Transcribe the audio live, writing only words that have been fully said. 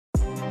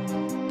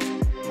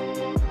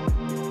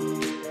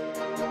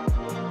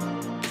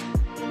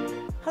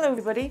Hello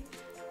everybody,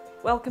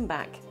 welcome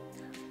back.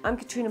 I'm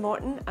Catriona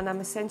Morton and I'm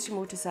a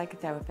Sensorimotor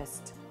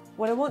psychotherapist.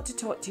 What I want to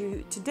talk to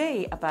you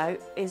today about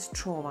is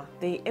trauma,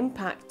 the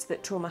impact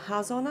that trauma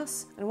has on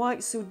us and why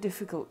it's so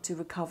difficult to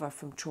recover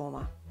from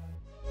trauma.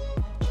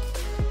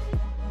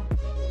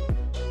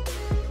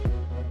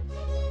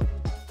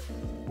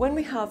 When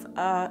we have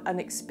an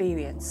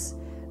experience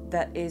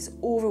that is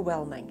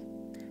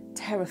overwhelming,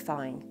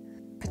 terrifying,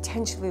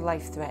 potentially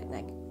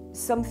life-threatening,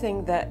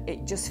 something that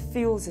it just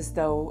feels as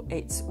though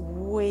it's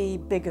way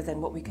bigger than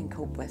what we can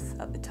cope with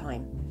at the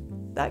time,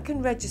 that can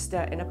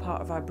register in a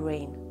part of our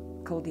brain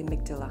called the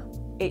amygdala.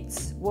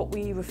 It's what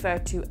we refer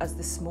to as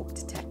the smoke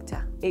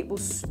detector. It will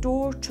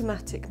store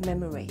traumatic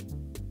memory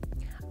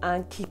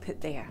and keep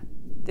it there.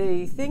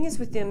 The thing is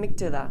with the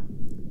amygdala,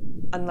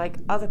 unlike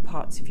other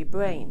parts of your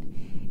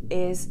brain,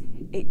 is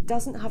it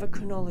doesn't have a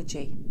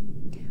chronology,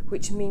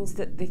 which means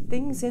that the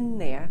things in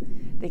there,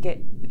 they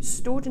get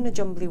stored in a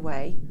jumbly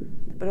way,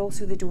 but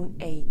also they don't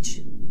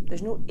age.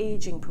 There's no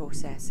aging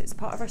process. It's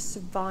part of our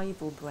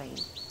survival brain.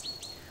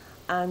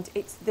 And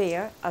it's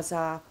there as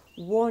a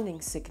warning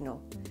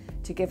signal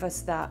to give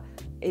us that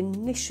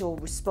initial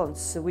response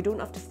so we don't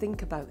have to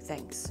think about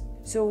things.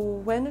 So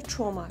when a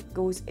trauma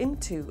goes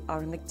into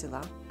our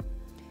amygdala,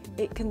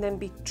 it can then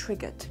be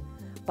triggered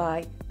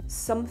by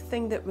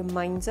something that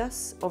reminds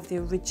us of the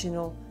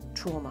original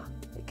trauma.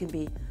 It can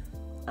be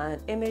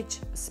an image,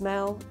 a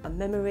smell, a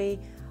memory,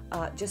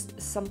 just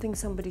something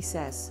somebody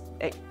says.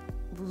 It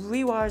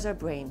rewires our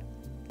brain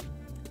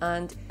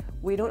and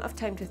we don't have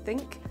time to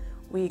think.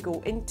 We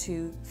go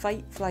into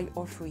fight, flight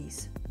or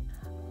freeze.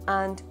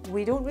 And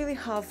we don't really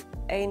have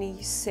any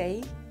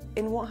say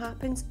in what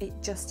happens, it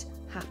just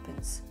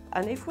happens.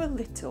 And if we're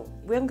little,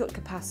 we haven't got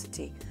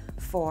capacity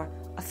for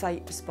a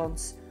fight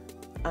response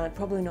and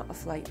probably not a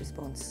flight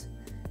response.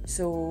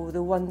 So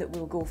the one that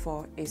we'll go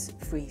for is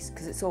freeze,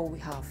 because it's all we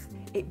have.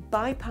 It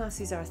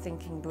bypasses our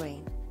thinking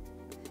brain.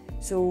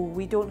 So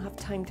we don't have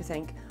time to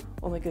think,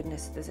 oh my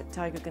goodness, there's a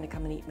tiger going to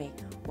come and eat me.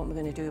 What am I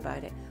going to do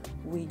about it?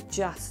 We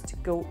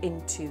just go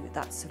into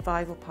that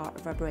survival part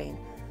of our brain.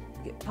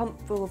 We get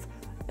pumped full of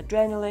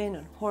adrenaline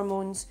and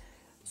hormones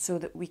so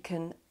that we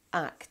can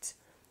act,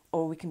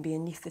 or we can be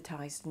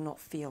anaesthetised and not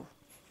feel.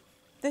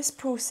 This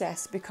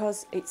process,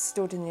 because it's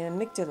stored in the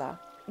amygdala,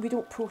 we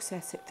don't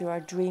process it through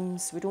our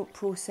dreams, we don't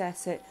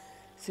process it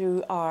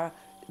through our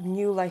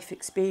new life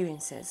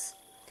experiences.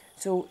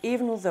 So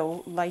even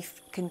although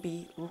life can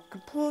be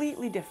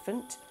completely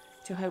different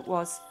to how it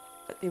was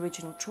at the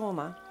original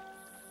trauma,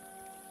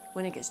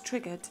 when it gets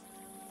triggered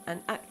and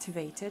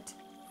activated,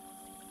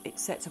 it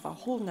sets off our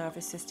whole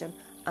nervous system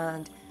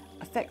and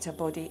affects our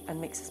body and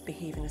makes us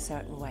behave in a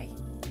certain way.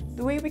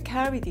 The way we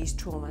carry these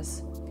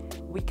traumas,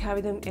 we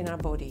carry them in our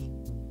body.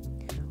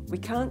 We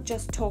can't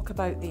just talk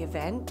about the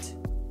event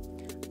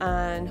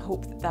and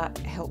hope that that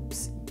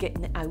helps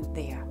getting it out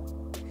there,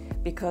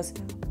 because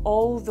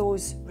all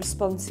those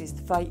responses,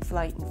 the fight,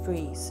 flight and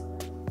freeze,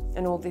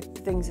 and all the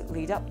things that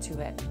lead up to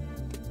it,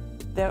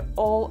 they're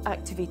all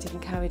activated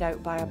and carried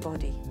out by our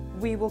body.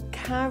 We will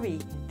carry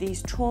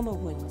these trauma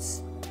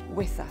wounds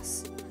with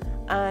us,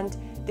 and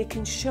they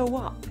can show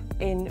up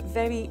in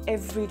very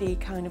everyday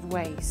kind of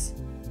ways.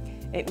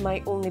 It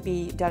might only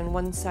be down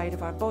one side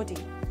of our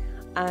body,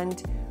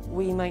 and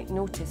we might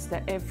notice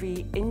that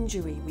every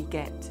injury we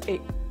get,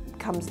 it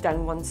comes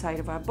down one side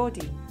of our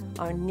body.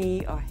 Our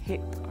knee, our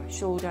hip, our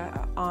shoulder,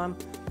 our arm,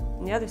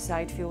 and the other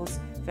side feels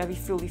very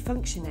fully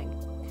functioning.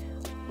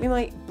 We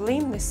might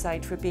blame this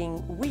side for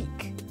being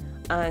weak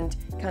and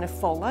kind of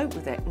fall out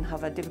with it and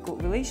have a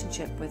difficult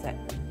relationship with it.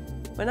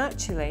 When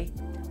actually,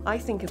 I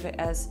think of it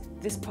as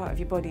this part of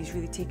your body is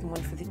really taking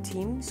one for the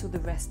team so the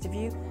rest of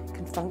you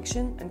can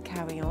function and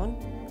carry on.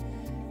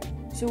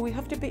 So we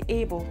have to be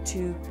able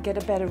to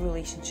get a better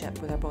relationship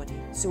with our body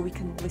so we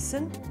can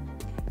listen,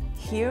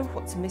 hear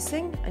what's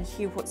missing and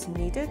hear what's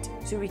needed,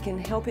 so we can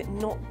help it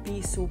not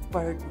be so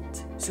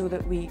burdened, so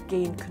that we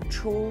gain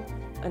control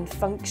and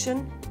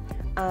function,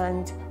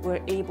 and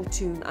we're able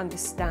to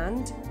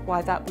understand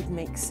why that would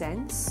make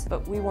sense.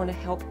 But we want to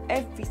help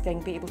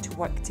everything be able to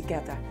work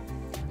together,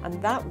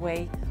 and that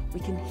way we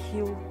can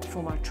heal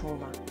from our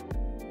trauma.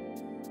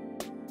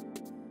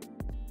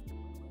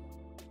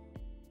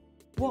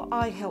 What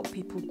I help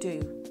people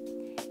do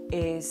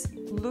is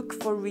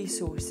look for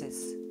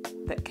resources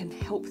that can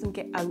help them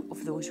get out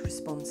of those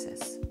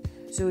responses,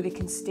 so they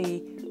can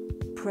stay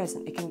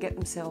present, they can get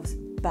themselves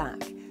back,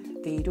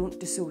 they don't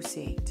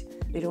dissociate,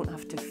 they don't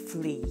have to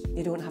flee,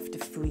 they don't have to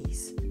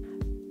freeze.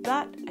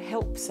 That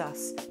helps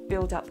us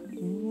build up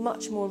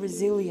much more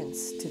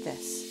resilience to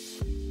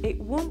this. It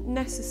won't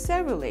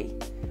necessarily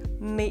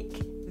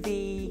make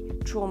the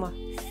trauma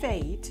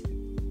fade,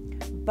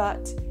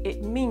 but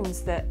it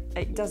means that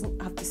it doesn't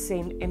have the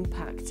same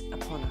impact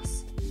upon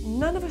us.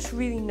 None of us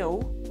really know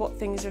what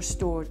things are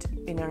stored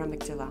in our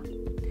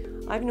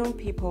amygdala. I've known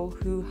people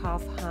who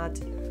have had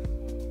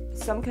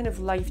some kind of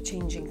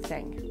life-changing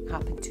thing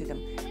happen to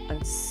them,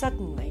 and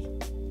suddenly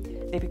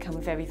they become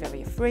very,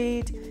 very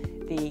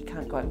afraid, they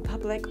can't go out in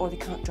public, or they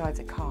can't drive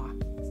the car.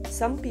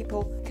 Some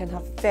people can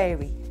have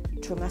very,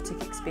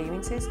 traumatic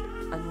experiences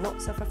and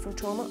not suffer from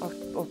trauma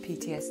or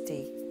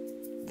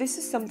PTSD. This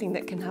is something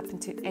that can happen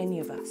to any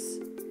of us,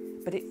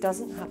 but it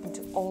doesn't happen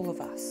to all of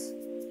us.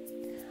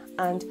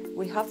 And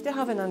we have to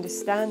have an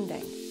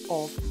understanding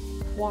of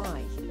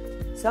why.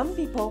 Some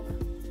people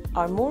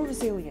are more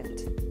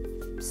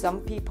resilient.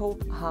 Some people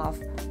have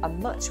a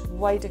much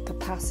wider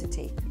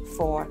capacity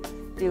for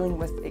dealing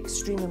with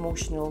extreme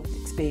emotional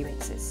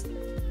experiences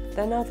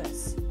than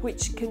others,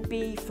 which can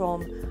be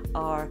from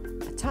our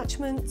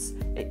attachments,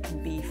 it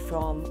can be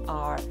from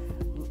our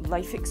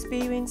life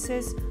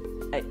experiences,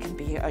 it can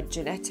be our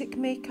genetic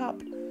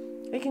makeup,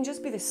 it can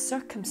just be the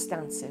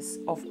circumstances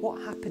of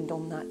what happened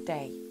on that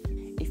day.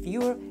 If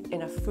you're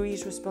in a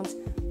freeze response,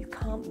 you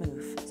can't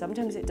move.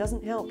 Sometimes it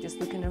doesn't help just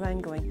looking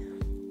around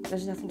going,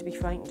 there's nothing to be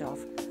frightened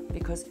of,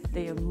 because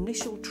the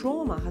initial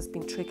trauma has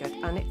been triggered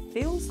and it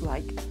feels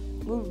like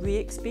we're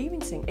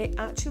re-experiencing. It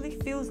actually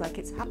feels like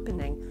it's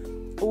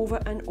happening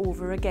over and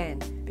over again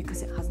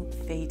because it hasn't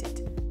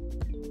faded.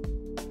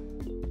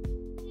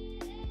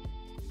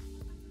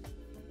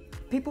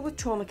 People with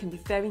trauma can be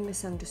very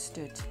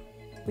misunderstood.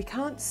 We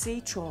can't see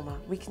trauma.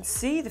 We can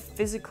see the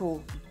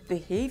physical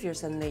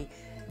behaviours and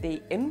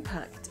the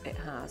impact it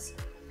has,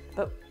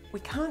 but we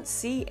can't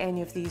see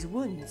any of these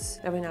wounds.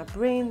 They're in our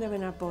brain, they're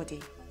in our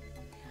body.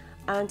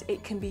 And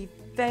it can be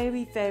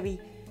very, very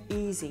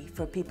easy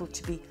for people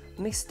to be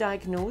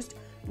misdiagnosed.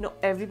 Not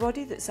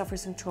everybody that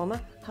suffers from trauma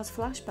has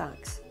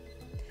flashbacks.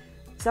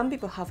 Some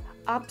people have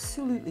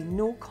absolutely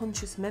no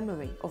conscious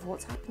memory of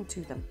what's happened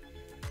to them.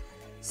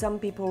 Some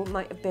people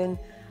might have been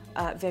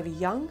very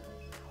young,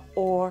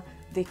 or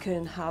they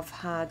can have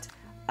had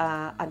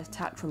an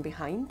attack from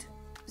behind,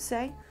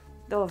 say.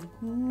 They'll have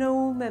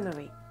no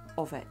memory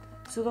of it,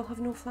 so they'll have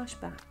no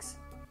flashbacks.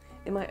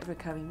 They might have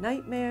recurring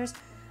nightmares,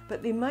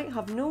 but they might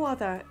have no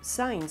other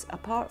signs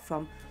apart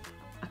from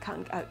I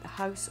can't get out the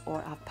house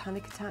or I have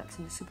panic attacks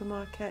in the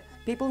supermarket.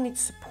 People need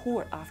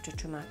support after a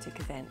traumatic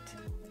event.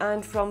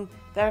 And from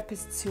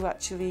therapists who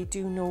actually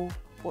do know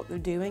what they're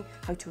doing,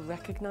 how to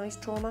recognise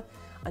trauma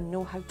and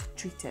know how to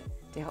treat it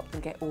to help them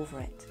get over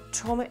it.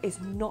 Trauma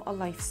is not a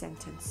life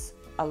sentence.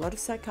 A lot of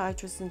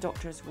psychiatrists and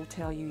doctors will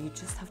tell you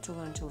just have to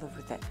learn to live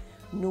with it.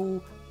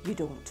 No, you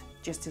don't.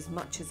 Just as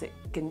much as it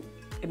can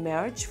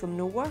emerge from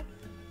nowhere,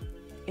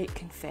 it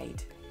can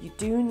fade. You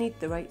do need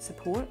the right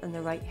support and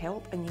the right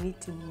help, and you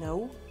need to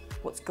know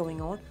what's going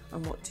on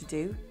and what to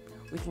do.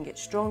 We can get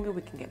stronger,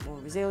 we can get more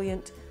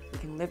resilient, we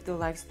can live the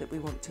lives that we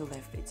want to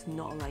live. It's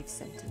not a life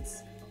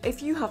sentence.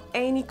 If you have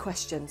any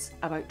questions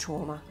about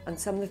trauma and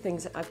some of the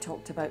things that I've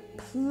talked about,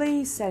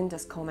 please send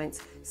us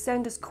comments,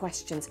 send us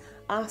questions,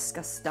 ask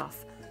us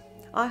stuff.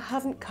 I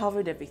haven't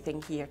covered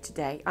everything here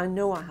today, I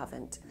know I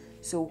haven't.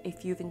 So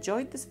if you've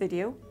enjoyed this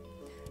video,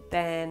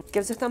 then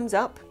give us a thumbs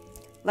up,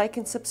 like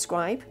and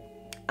subscribe,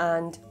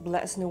 and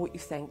let us know what you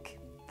think.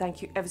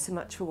 Thank you ever so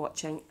much for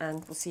watching,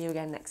 and we'll see you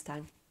again next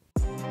time.